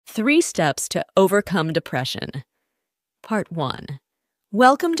3 Steps to Overcome Depression. Part 1.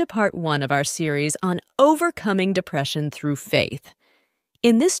 Welcome to Part 1 of our series on overcoming depression through faith.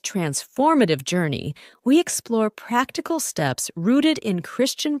 In this transformative journey, we explore practical steps rooted in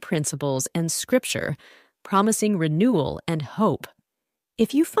Christian principles and Scripture, promising renewal and hope.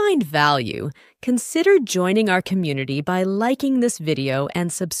 If you find value, consider joining our community by liking this video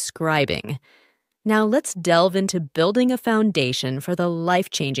and subscribing. Now let's delve into building a foundation for the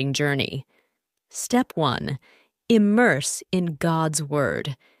life-changing journey. Step 1. Immerse in God's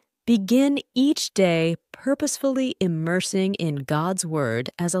Word. Begin each day purposefully immersing in God's Word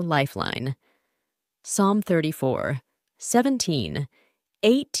as a lifeline. Psalm 34, 17,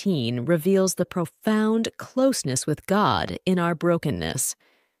 18 reveals the profound closeness with God in our brokenness.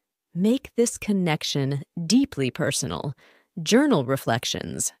 Make this connection deeply personal. Journal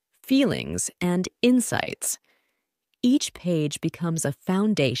reflections, feelings, and insights. Each page becomes a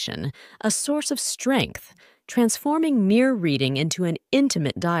foundation, a source of strength, transforming mere reading into an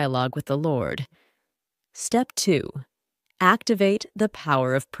intimate dialogue with the Lord. Step 2. Activate the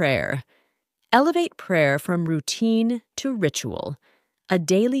power of prayer. Elevate prayer from routine to ritual, a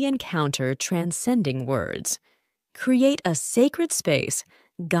daily encounter transcending words. Create a sacred space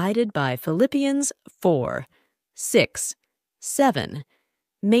guided by Philippians 4, 6, 7.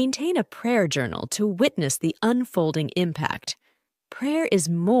 Maintain a prayer journal to witness the unfolding impact. Prayer is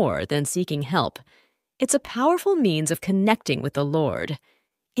more than seeking help. It's a powerful means of connecting with the Lord.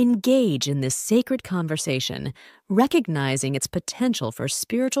 Engage in this sacred conversation, recognizing its potential for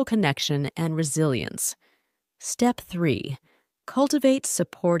spiritual connection and resilience. Step 3. Cultivate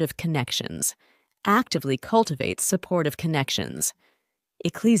supportive connections. Actively cultivate supportive connections.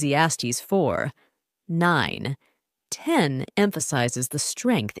 Ecclesiastes 4, 9, 10 emphasizes the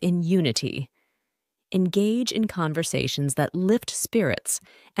strength in unity. Engage in conversations that lift spirits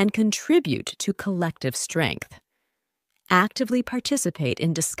and contribute to collective strength. Actively participate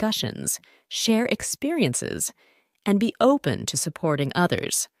in discussions, share experiences, and be open to supporting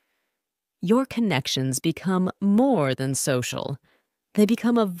others. Your connections become more than social. They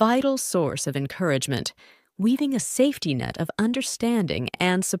become a vital source of encouragement, weaving a safety net of understanding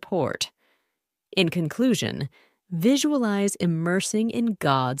and support. In conclusion, visualize immersing in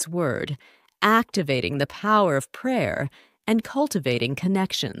God's Word, activating the power of prayer, and cultivating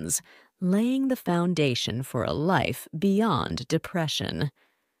connections, laying the foundation for a life beyond depression.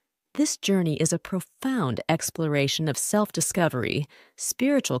 This journey is a profound exploration of self-discovery,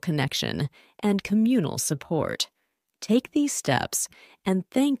 spiritual connection, and communal support. Take these steps, and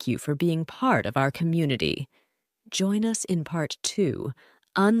thank you for being part of our community. Join us in Part 2,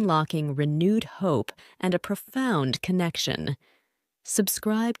 Unlocking Renewed Hope and a Profound Connection.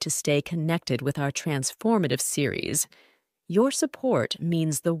 Subscribe to stay connected with our transformative series. Your support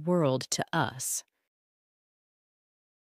means the world to us.